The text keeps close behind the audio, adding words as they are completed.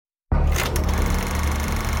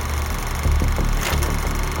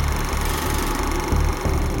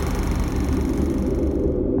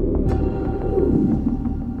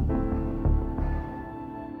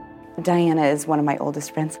Diana is one of my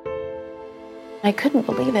oldest friends. I couldn't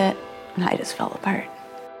believe it, and I just fell apart.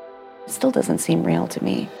 It still doesn't seem real to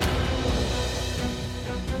me.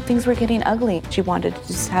 Things were getting ugly. She wanted to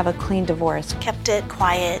just have a clean divorce. Kept it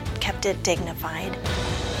quiet, kept it dignified.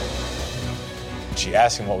 She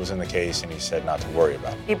asked him what was in the case, and he said not to worry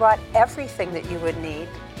about it. He brought everything that you would need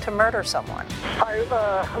to murder someone.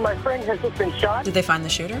 My friend has just been shot. Did they find the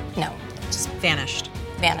shooter? No. Just vanished.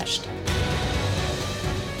 Vanished.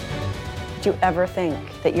 Did you ever think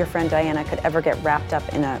that your friend Diana could ever get wrapped up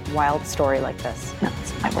in a wild story like this? No,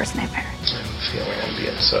 it's my worst nightmare. I have a feeling I'm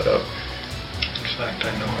being set up. In fact,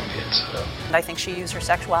 I know I'm being set up. And I think she used her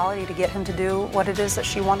sexuality to get him to do what it is that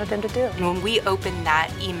she wanted him to do. When we opened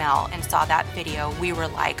that email and saw that video, we were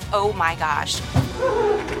like, oh my gosh.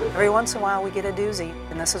 Every once in a while we get a doozy,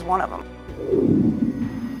 and this is one of them.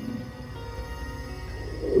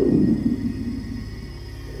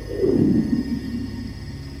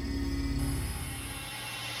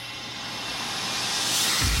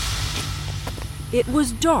 It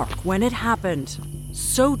was dark when it happened.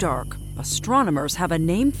 So dark, astronomers have a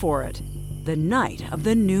name for it. The night of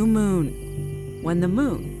the new moon. When the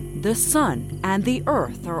moon, the sun, and the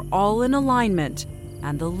earth are all in alignment,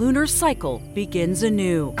 and the lunar cycle begins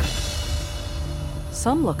anew.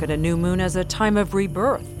 Some look at a new moon as a time of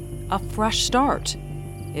rebirth, a fresh start.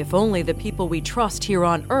 If only the people we trust here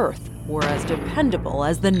on Earth were as dependable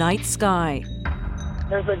as the night sky.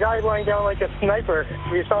 There's a guy lying down like a sniper.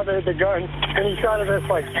 We saw the gun, and he shot at us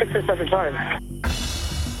like 6 or 7 times.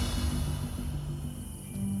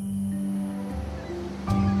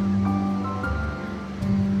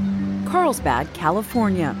 Carlsbad,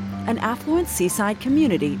 California, an affluent seaside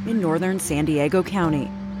community in northern San Diego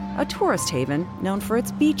County. A tourist haven known for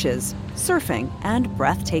its beaches, surfing, and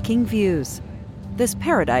breathtaking views. This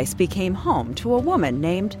paradise became home to a woman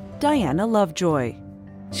named Diana Lovejoy.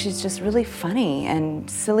 She's just really funny and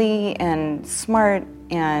silly and smart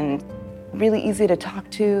and really easy to talk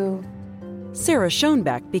to. Sarah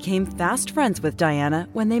Schoenbeck became fast friends with Diana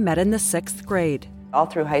when they met in the 6th grade. All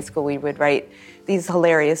through high school, we would write these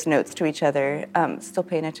hilarious notes to each other, still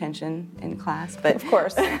paying attention in class, but of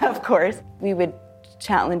course. Of course. We would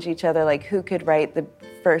challenge each other, like who could write the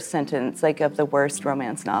first sentence, like of the worst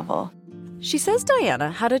romance novel. She says Diana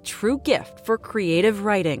had a true gift for creative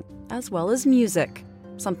writing, as well as music.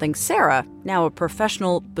 Something Sarah, now a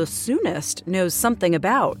professional bassoonist, knows something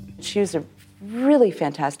about. She was a really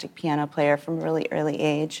fantastic piano player from a really early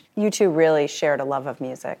age. You two really shared a love of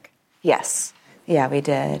music. Yes. Yeah, we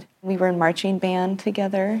did. We were in marching band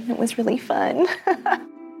together. It was really fun.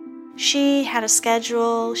 She had a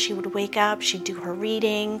schedule. She would wake up. She'd do her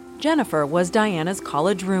reading. Jennifer was Diana's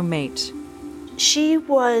college roommate. She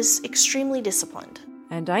was extremely disciplined.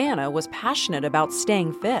 And Diana was passionate about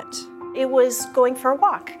staying fit. It was going for a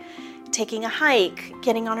walk, taking a hike,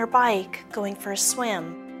 getting on her bike, going for a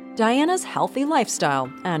swim. Diana's healthy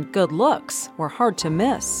lifestyle and good looks were hard to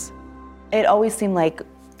miss. It always seemed like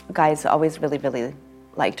guys always really, really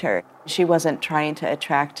liked her. She wasn't trying to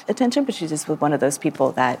attract attention, but she just was one of those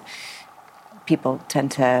people that people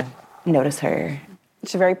tend to notice her.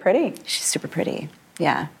 She's very pretty. She's super pretty,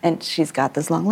 yeah. And she's got this long